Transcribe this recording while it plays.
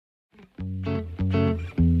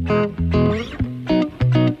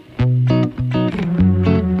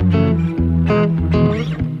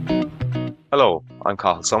I'm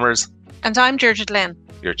Cathal Summers. And I'm Deirdre Glenn,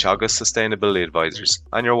 your Teagasc Sustainability Advisors,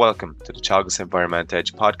 and you're welcome to the Teagasc Environment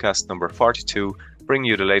Edge podcast number 42, bringing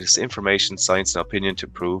you the latest information, science and opinion to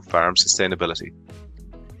improve farm sustainability.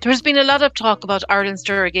 There has been a lot of talk about Ireland's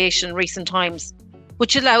derogation in recent times,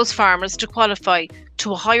 which allows farmers to qualify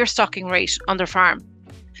to a higher stocking rate on their farm.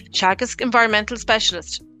 Teagasc environmental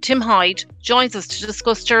specialist Tim Hyde joins us to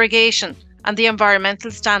discuss derogation and the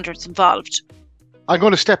environmental standards involved. I'm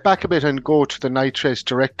going to step back a bit and go to the nitrates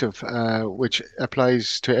directive, which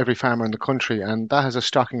applies to every farmer in the country, and that has a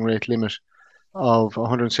stocking rate limit of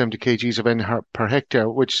 170 kgs of N per hectare,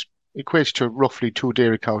 which equates to roughly 2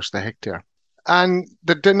 dairy cows per hectare. And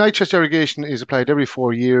the nitrates derogation is applied every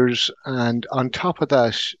 4 years, and on top of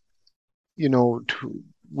that,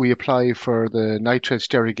 we apply for the nitrates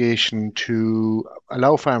derogation to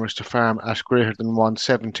allow farmers to farm at greater than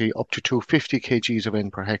 170 up to 250 kgs of N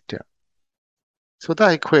per hectare. So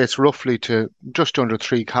that equates roughly to just under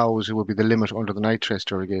 3 cows. It would be the limit under the nitrates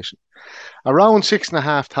derogation. Around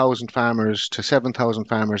 6,500 farmers to 7,000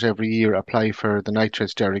 farmers every year apply for the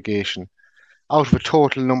nitrates derogation. Out of a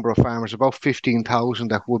total number of farmers, about 15,000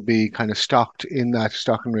 that would be kind of stocked in that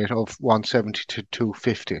stocking rate of 170 to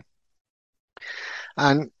 250.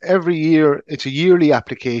 And every year, it's a yearly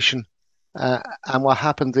application. And what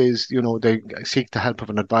happens is, they seek the help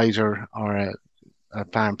of an advisor or a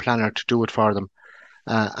farm planner to do it for them.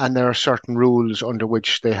 And there are certain rules under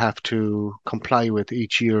which they have to comply with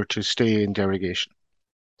each year to stay in derogation.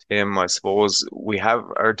 I suppose we have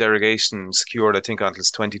our derogation secured, I think, until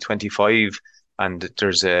 2025. And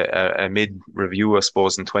there's a mid-review, I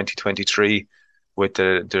suppose, in 2023 with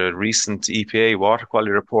the recent EPA water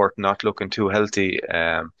quality report not looking too healthy.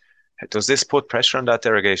 Does this put pressure on that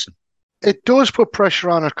derogation? It does put pressure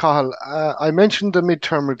on it, Cathal. I mentioned the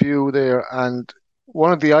midterm review there, and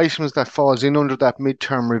one of the items that falls in under that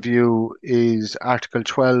midterm review is Article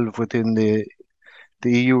 12 within the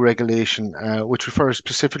EU regulation, which refers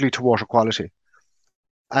specifically to water quality.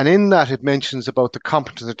 And in that, it mentions about the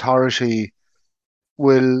competent authority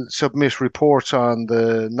will submit reports on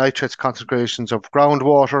the nitrates concentrations of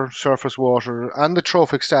groundwater, surface water, and the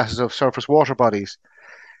trophic status of surface water bodies,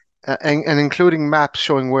 and including maps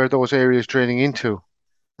showing where those areas draining into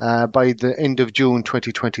by the end of June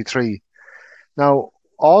 2023. Now,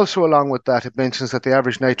 also along with that, it mentions that the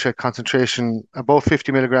average nitrate concentration above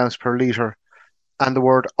 50 milligrams per litre and the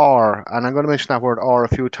word "are," and I'm going to mention that word "are"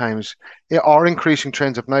 a few times, are increasing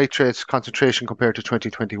trends of nitrates concentration compared to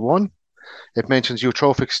 2021. It mentions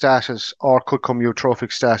eutrophic status or could come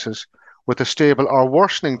eutrophic status with a stable or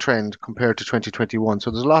worsening trend compared to 2021.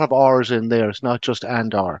 So there's a lot of R's in there. It's not just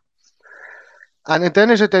and are. And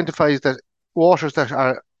then it identifies that waters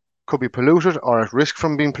that could be polluted or at risk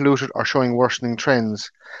from being polluted are showing worsening trends.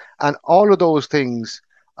 And all of those things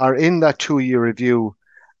are in that 2-year review.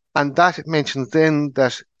 And that mentions then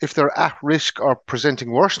that if they're at risk or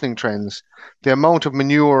presenting worsening trends, the amount of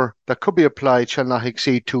manure that could be applied shall not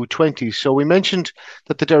exceed 220. So we mentioned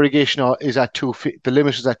that the derogation is at the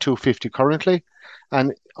limit is at 250 currently.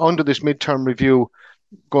 And under this midterm review,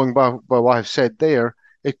 going by what I've said there,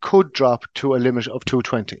 it could drop to a limit of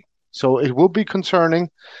 220. So it would be concerning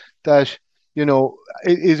that,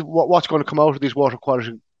 what's going to come out of these water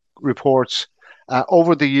quality reports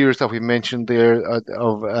over the years that we mentioned there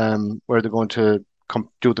of where they're going to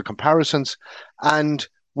do the comparisons, and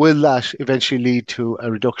will that eventually lead to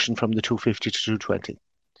a reduction from the 250 to 220?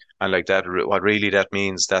 And like that, what really that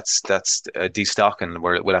means, that's destocking,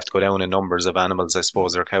 where we'll have to go down in numbers of animals, I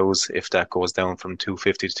suppose, or cows, if that goes down from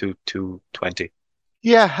 250 to 220.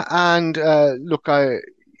 Yeah, and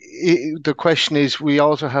the question is, we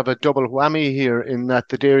also have a double whammy here in that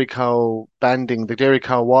the dairy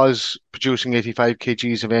cow was producing 85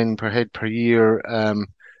 kgs of N per head per year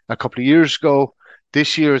a couple of years ago.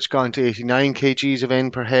 This year it's gone to 89 kgs of N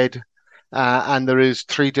per head, and there is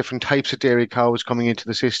 3 different types of dairy cows coming into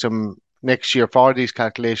the system next year for these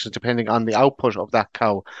calculations, depending on the output of that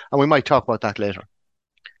cow. And we might talk about that later.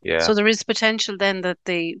 Yeah. So there is potential then that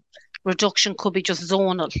the reduction could be just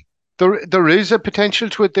zonal. There is a potential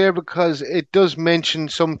to it there, because it does mention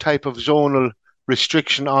some type of zonal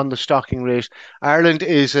restriction on the stocking rate. Ireland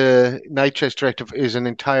is nitrates directive is an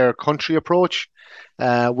entire country approach.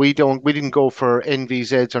 We didn't go for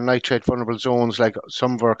NVZs or nitrate vulnerable zones like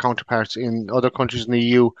some of our counterparts in other countries in the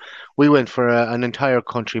EU. We went for an entire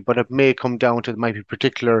country, but it may come down to, it might be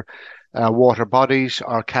particular water bodies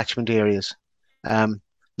or catchment areas.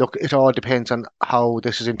 Look, it all depends on how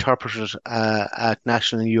this is interpreted at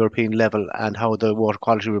national and European level, and how the water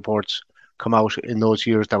quality reports come out in those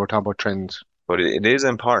years that we're talking about trends. But it is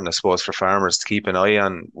important, I suppose, for farmers to keep an eye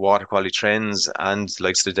on water quality trends and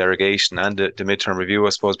like the derogation and the midterm review,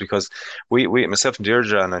 I suppose, because myself and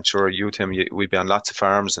Deirdre, and I'm sure you, Tim, we'd be on lots of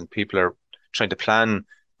farms and people are trying to plan,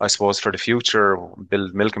 I suppose, for the future,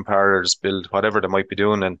 build milking parlours, build whatever they might be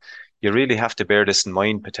doing. And you really have to bear this in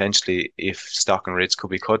mind potentially if stocking rates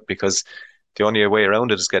could be cut, because the only way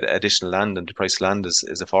around it is get additional land, and the price of land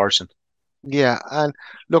is a fortune. Yeah, and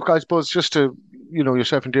look, I suppose just to,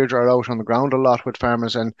 yourself and Deirdre are out on the ground a lot with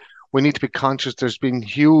farmers, and we need to be conscious. There's been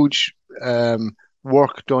huge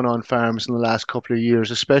work done on farms in the last couple of years,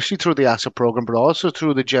 especially through the ASSA program, but also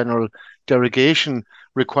through the general derogation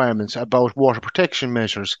requirements about water protection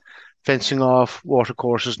measures, fencing off water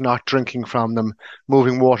courses, not drinking from them,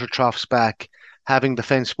 moving water troughs back, having the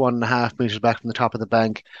fence 1.5 meters back from the top of the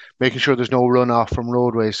bank, making sure there's no runoff from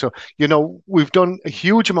roadways. So, we've done a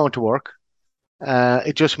huge amount of work.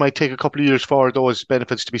 It just might take a couple of years for those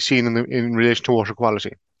benefits to be seen in relation to water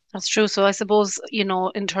quality. That's true. So I suppose,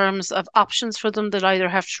 in terms of options for them, they'll either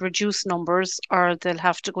have to reduce numbers or they'll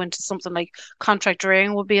have to go into something like contract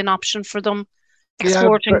rearing would be an option for them. Yeah,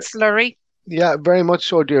 Exporting slurry. yeah, very much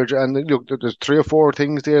so, Deirdre. And look, there's three or four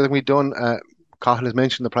things there that we've done. Cathal has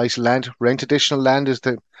mentioned the price of land. Rent additional land is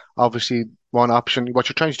the obviously one option. What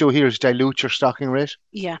you're trying to do here is dilute your stocking rate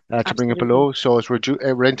Yeah, to bring it absolutely. below. So it's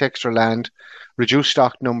rent extra land, reduce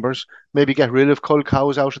stock numbers, maybe get rid of cull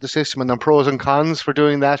cows out of the system, and then pros and cons for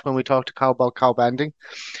doing that when we talk to cow about cow banding,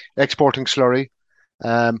 exporting slurry,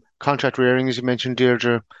 contract rearing, as you mentioned,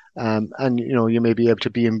 Deirdre, and you may be able to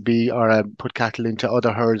B&B or put cattle into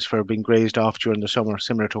other herds for being grazed off during the summer,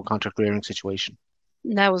 similar to a contract rearing situation.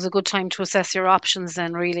 Now is a good time to assess your options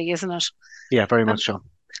then, really, isn't it? Yeah, very Um, much so.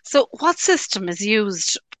 so what system is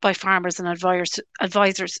used by farmers and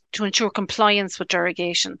advisors to ensure compliance with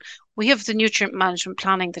derogation? We have the nutrient management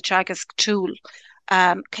planning, the Chagas tool.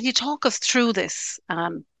 Can you talk us through this,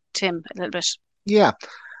 Tim, a little bit? Yeah.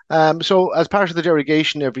 So as part of the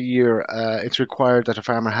derogation every year, it's required that a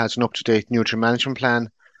farmer has an up-to-date nutrient management plan.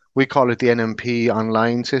 We call it the NMP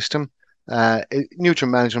online system.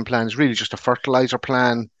 Nutrient management plan is really just a fertilizer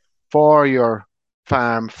plan for your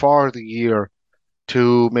farm for the year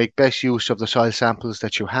to make best use of the soil samples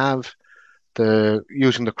that you have, the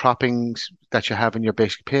using the croppings that you have in your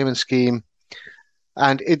basic payment scheme.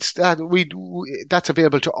 And it's that that's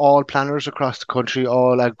available to all planners across the country,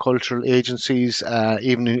 all agricultural agencies,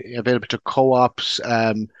 even available to co-ops,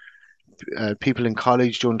 people in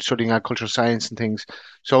college doing studying agricultural science and things.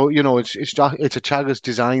 So it's a Chagas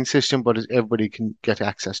design system, but everybody can get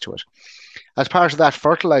access to it. As part of that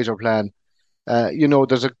fertilizer plan,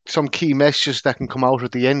 there's some key messages that can come out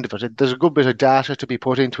at the end of it. There's a good bit of data to be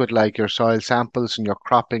put into it, like your soil samples and your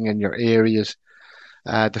cropping and your areas,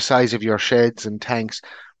 the size of your sheds and tanks.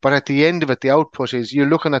 But at the end of it, the output is you're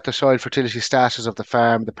looking at the soil fertility status of the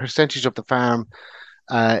farm, the percentage of the farm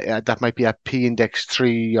that might be at P index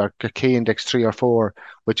 3 or K index 3 or 4,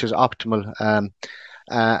 which is optimal.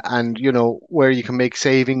 And where you can make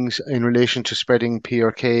savings in relation to spreading P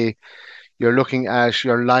or K. You're looking at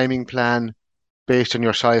your liming plan based on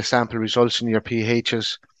your soil sample results in your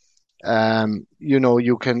pHs.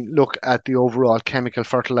 You can look at the overall chemical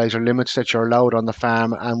fertilizer limits that you're allowed on the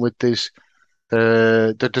farm, and with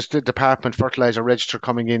the department fertilizer register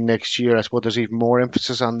coming in next year, I suppose there's even more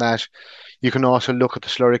emphasis on that. You can also look at the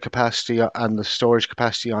slurry capacity and the storage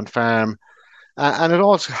capacity on farm. And it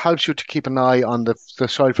also helps you to keep an eye on the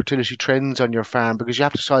soil fertility trends on your farm, because you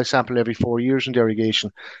have to soil sample every 4 years in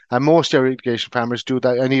irrigation. And most irrigation farmers do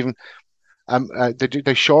that. And even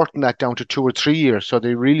they shorten that down to 2 or 3 years. So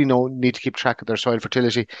they really need to keep track of their soil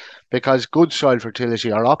fertility, because good soil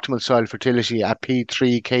fertility or optimal soil fertility at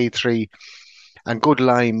P3, K3, and good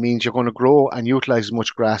lime means you're going to grow and utilize as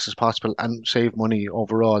much grass as possible and save money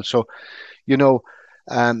overall. So, you know,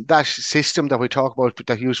 that system that we talk about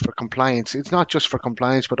that used for compliance, it's not just for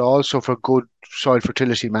compliance, but also for good soil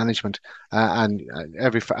fertility management. And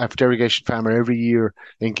every irrigation farmer every year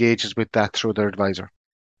engages with that through their advisor.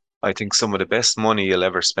 I think some of the best money you'll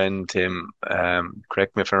ever spend, Tim,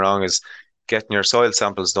 correct me if I'm wrong, is getting your soil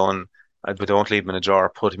samples done, but don't leave them in a jar.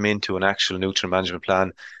 Put them into an actual nutrient management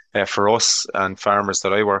plan. For us and farmers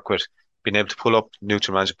that I work with, being able to pull up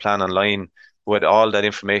nutrient management plan online with all that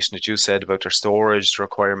information that you said about their storage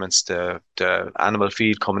requirements, the animal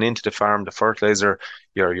feed coming into the farm, the fertilizer,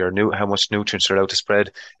 your new how much nutrients are allowed to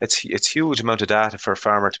spread. It's huge amount of data for a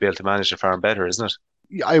farmer to be able to manage the farm better, isn't it?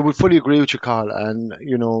 I would fully agree with you, Carl. And,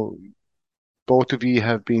 both of you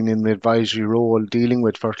have been in the advisory role dealing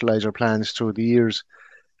with fertilizer plans through the years.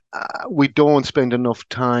 we don't spend enough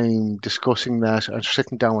time discussing that or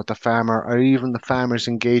sitting down with the farmer or even the farmers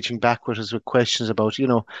engaging back with us with questions about,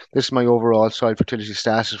 this is my overall soil fertility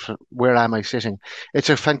status. Where am I sitting? It's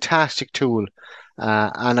a fantastic tool.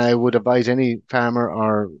 And I would advise any farmer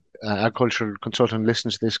or agricultural consultant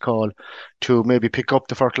listening to this call to maybe pick up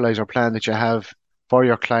the fertilizer plan that you have for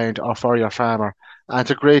your client or for your farmer. And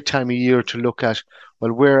it's a great time of year to look at,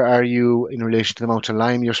 well, where are you in relation to the amount of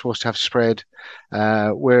lime you're supposed to have spread?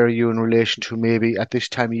 Where are you in relation to maybe at this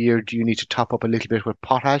time of year, do you need to top up a little bit with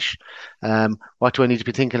potash? What do I need to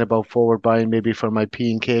be thinking about forward buying maybe for my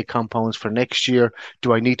P and K compounds for next year?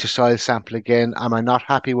 Do I need to soil sample again? Am I not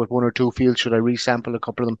happy with one or two fields? Should I resample a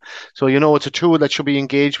couple of them? So, it's a tool that should be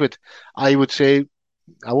engaged with. I would say,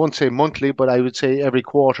 I won't say monthly, but I would say every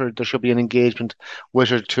quarter there should be an engagement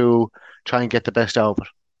with it to try and get the best out of it.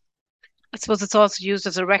 I suppose it's also used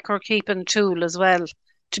as a record keeping tool as well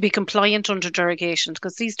to be compliant under derogation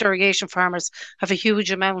because these derogation farmers have a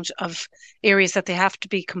huge amount of areas that they have to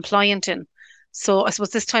be compliant in. So I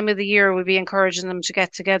suppose this time of the year we'll be encouraging them to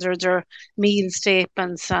get together their meal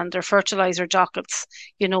statements and their fertilizer dockets,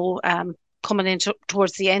 coming into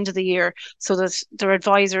towards the end of the year so that their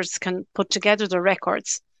advisors can put together their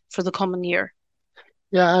records for the coming year.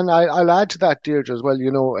 Yeah, and I'll add to that, Deirdre, as well.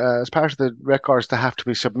 As part of the records that have to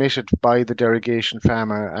be submitted by the derogation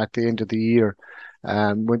farmer at the end of the year,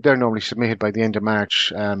 when they're normally submitted by the end of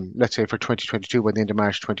March, let's say for 2022, by the end of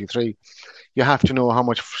March 23, you have to know how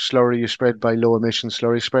much slurry you spread by low emission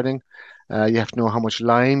slurry spreading. You have to know how much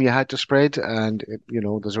lime you had to spread, and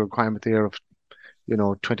there's a requirement there of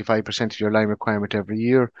 25% of your lime requirement every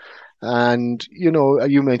year. And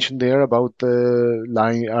you mentioned there about the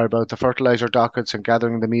line or about the fertilizer dockets and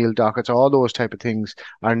gathering the meal dockets. All those type of things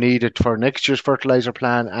are needed for next year's fertilizer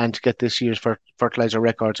plan and to get this year's fertilizer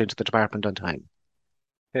records into the department on time.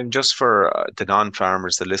 And just for the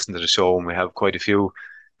non-farmers that listen to the show, and we have quite a few,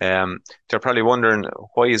 they're probably wondering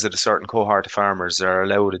why is it a certain cohort of farmers are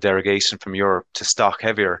allowed a derogation from Europe to stock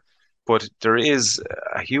heavier, but there is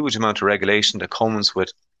a huge amount of regulation that comes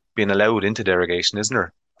with being allowed into derogation, isn't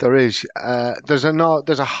there? There is. There's a no,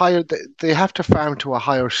 there's a higher. They have to farm to a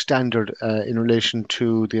higher standard in relation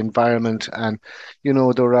to the environment, and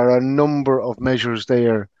there are a number of measures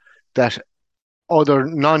there that other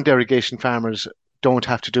non-derogation farmers don't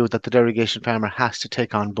have to do that the derogation farmer has to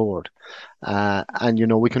take on board.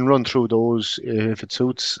 And we can run through those if it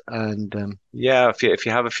suits. And Yeah, if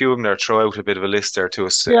you have a few of them there, throw out a bit of a list there to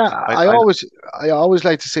us. yeah, I, I I always I always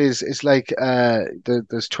like to say it's like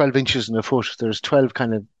there's 12 inches in a foot. There's 12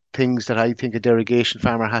 kind of things that I think a derogation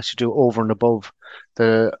farmer has to do over and above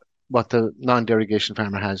the what the non-derogation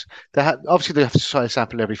farmer has. Obviously they have to soil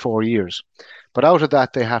sample every 4 years, but out of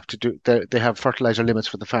that they have to do they have fertilizer limits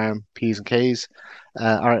for the farm, P's and K's,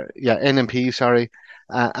 or yeah, N and P, sorry.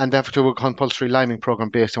 And they have to do a compulsory liming program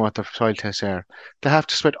based on what the soil tests are. They have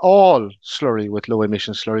to spread all slurry with low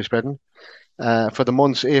emission slurry spreading. For the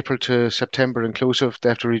months April to September inclusive, they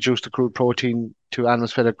have to reduce the crude protein to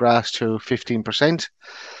animals fed at grass to 15%.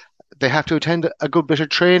 They have to attend a good bit of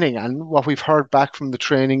training. And what we've heard back from the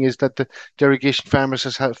training is that the derogation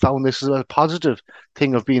farmers have found this as a positive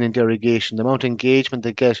thing of being in derogation. The amount of engagement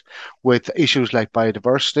they get with issues like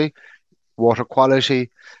biodiversity, water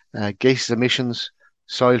quality, gases emissions,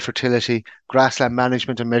 soil fertility, grassland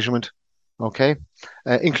management and measurement. Okay.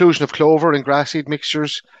 Inclusion of clover in grass seed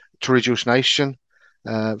mixtures to reduce nitrogen.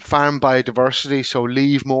 Farm biodiversity, so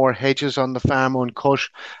leave more hedges on the farm uncut,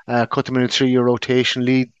 cut them in a 3 year rotation,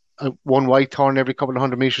 leave one white thorn every couple of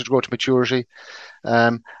hundred meters to grow to maturity.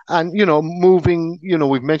 And moving,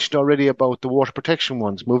 we've mentioned already about the water protection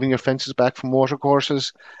ones, moving your fences back from water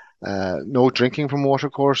courses, no drinking from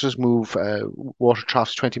water courses, move water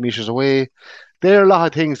troughs 20 meters away. There are a lot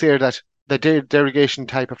of things there that the derogation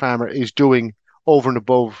type of farmer is doing over and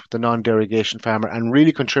above the non-derogation farmer and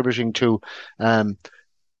really contributing to the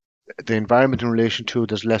environment in relation to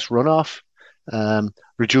there's less runoff,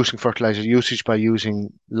 reducing fertilizer usage by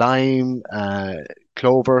using lime,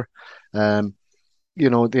 clover. Um,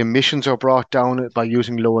 the emissions are brought down by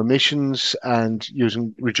using low emissions and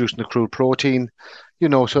reducing the crude protein,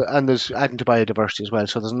 so and there's adding to biodiversity as well.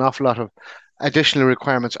 So there's an awful lot of additional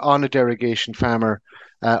requirements on a derogation farmer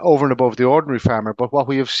over and above the ordinary farmer. But what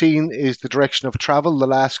we have seen is the direction of travel the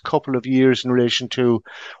last couple of years in relation to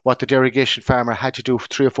what the derogation farmer had to do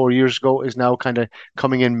 3 or 4 years ago is now kind of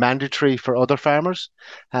coming in mandatory for other farmers.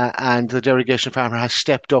 And the derogation farmer has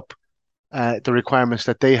stepped up the requirements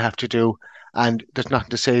that they have to do. And there's nothing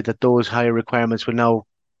to say that those higher requirements will now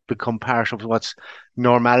become part of what's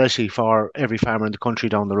normality for every farmer in the country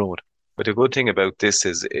down the road. But the good thing about this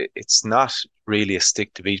is it's not really a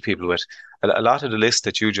stick to beat people with. a lot of the list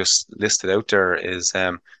that you just listed out there is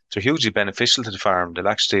they're hugely beneficial to the farm. They'll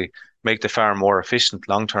actually make the farm more efficient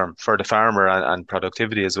long term for the farmer and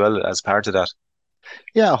productivity as well as part of that.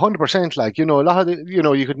 Yeah, 100%. Like, a lot of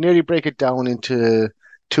you could nearly break it down into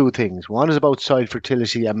two things. One is about soil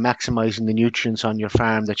fertility and maximizing the nutrients on your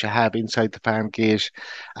farm that you have inside the farm gate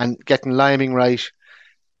and getting liming right.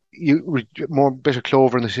 More bit of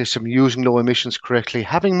clover in the system, using low emissions correctly,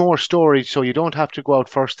 having more storage so you don't have to go out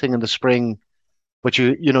first thing in the spring, but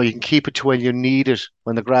you can keep it to when you need it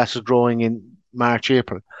when the grass is growing in March,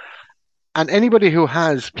 April. And anybody who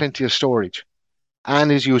has plenty of storage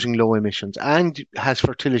and is using low emissions and has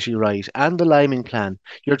fertility right and the liming plan,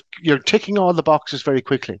 you're ticking all the boxes very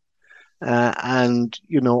quickly. And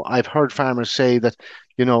I've heard farmers say that,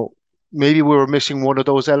 you know, maybe we were missing one of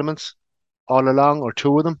those elements all along, or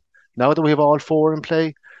two of them. Now that we have all four in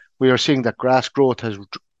play, we are seeing that grass growth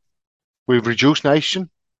we've reduced nitrogen,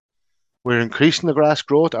 we're increasing the grass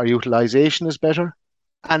growth, our utilization is better,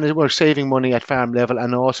 and we're saving money at farm level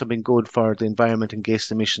and also being good for the environment and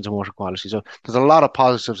gas emissions and water quality. So there's a lot of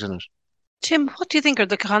positives in it. Tim, what do you think are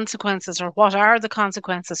the consequences, or what are the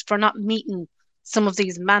consequences for not meeting some of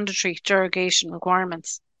these mandatory derogation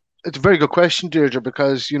requirements? It's a very good question, Deirdre,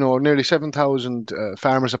 because nearly 7,000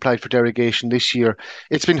 farmers applied for derogation this year.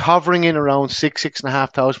 It's been hovering in around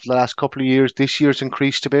 6,500 for the last couple of years. This year's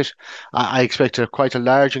increased a bit. I expect quite a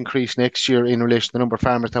large increase next year in relation to the number of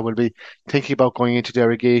farmers that will be thinking about going into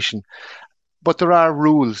derogation. But there are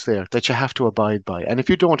rules there that you have to abide by, and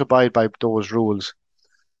if you don't abide by those rules,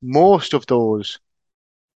 most of those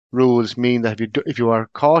rules mean that if you are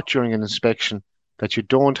caught during an inspection that you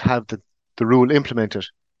don't have the rule implemented,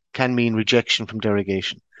 can mean rejection from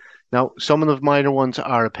derogation. Now, some of the minor ones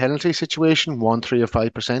are a penalty situation, 1, 3, or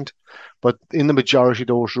 5%, but in the majority,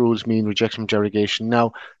 those rules mean rejection from derogation.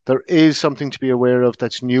 Now, there is something to be aware of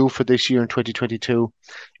that's new for this year in 2022,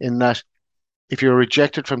 in that if you're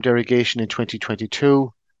rejected from derogation in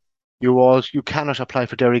 2022, you cannot apply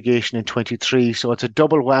for derogation in 23. So it's a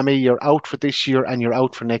double whammy. You're out for this year and you're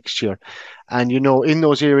out for next year. And in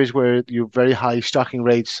those areas where you have very high stocking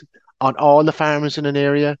rates on all the farmers in an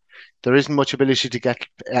area, there isn't much ability to get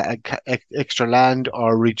extra land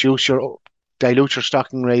or dilute your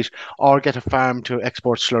stocking rate or get a farm to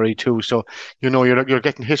export slurry too. So, you're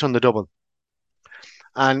getting hit on the double.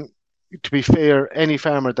 And to be fair, any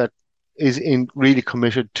farmer that is really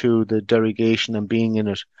committed to the derogation and being in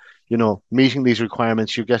it, meeting these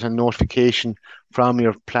requirements, you get a notification from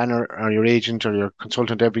your planner or your agent or your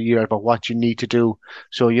consultant every year about what you need to do.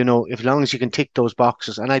 So, as long as you can tick those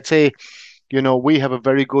boxes. And I'd say, we have a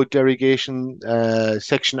very good derogation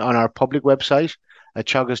section on our public website at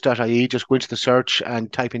teagasc.ie. Just go into the search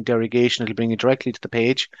and type in derogation. It'll bring you directly to the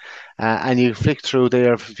page. And you flick through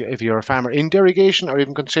there if you're a farmer in derogation or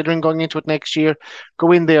even considering going into it next year.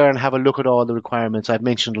 Go in there and have a look at all the requirements. I've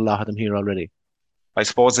mentioned a lot of them here already. I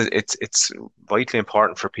suppose it's vitally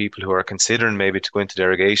important for people who are considering maybe to go into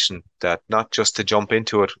derogation, that not just to jump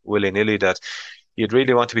into it willy-nilly, that you'd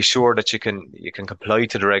really want to be sure that you can comply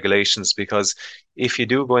to the regulations, because if you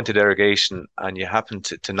do go into derogation and you happen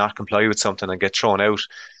to not comply with something and get thrown out,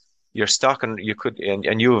 you're stuck, and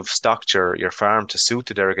you have stocked your farm to suit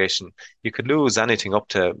the derogation, you could lose anything up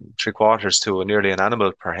to 3/4 to nearly an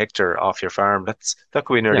animal per hectare off your farm. That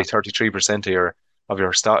could be nearly Yeah. 33% of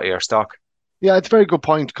your stock. Yeah, it's a very good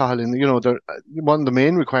point, Colin. One of the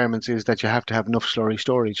main requirements is that you have to have enough slurry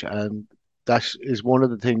storage, and that is one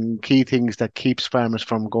of the key things that keeps farmers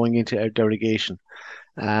from going into derogation.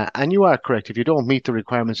 And you are correct. If you don't meet the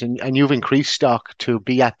requirements and you've increased stock to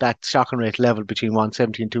be at that stocking rate level between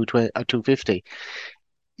 170 and 250,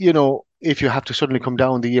 if you have to suddenly come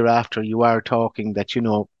down the year after, you are talking that,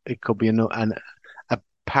 it could be a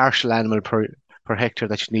partial animal per hectare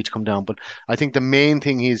that you need to come down. But I think the main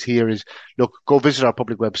thing here is, look, go visit our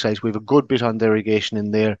public website. We have a good bit on derogation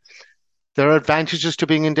in there. There are advantages to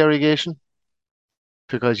being in derogation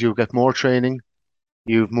because you get more training,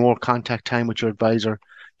 you have more contact time with your advisor,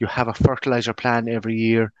 you have a fertilizer plan every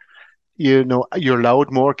year. You're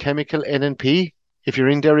allowed more chemical N&P if you're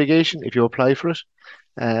in derogation, if you apply for it.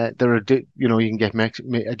 You can get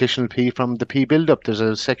additional P from the P buildup. There's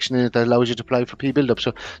a section in it that allows you to apply for P buildup.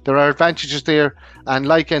 So there are advantages there. And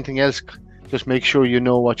like anything else, just make sure you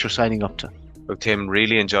know what you're signing up to. Well, Tim,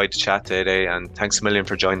 really enjoyed the chat today, and thanks a million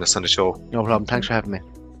for joining us on the show. No problem. Thanks for having me.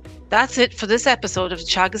 That's it for this episode of the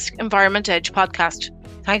Teagasc Environment Edge podcast.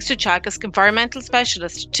 Thanks to Teagasc Environmental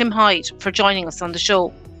Specialist Tim Hyde for joining us on the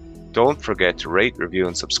show. Don't forget to rate, review,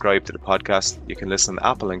 and subscribe to the podcast. You can listen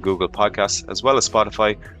on Apple and Google Podcasts, as well as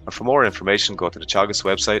Spotify. And for more information, go to the Teagasc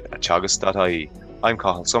website at teagasc.ie. I'm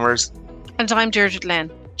Cathal Summers. And I'm Deirdre Glenn.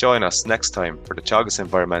 Join us next time for the Teagasc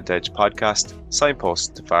Environment Edge podcast,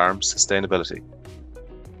 signpost to farm sustainability.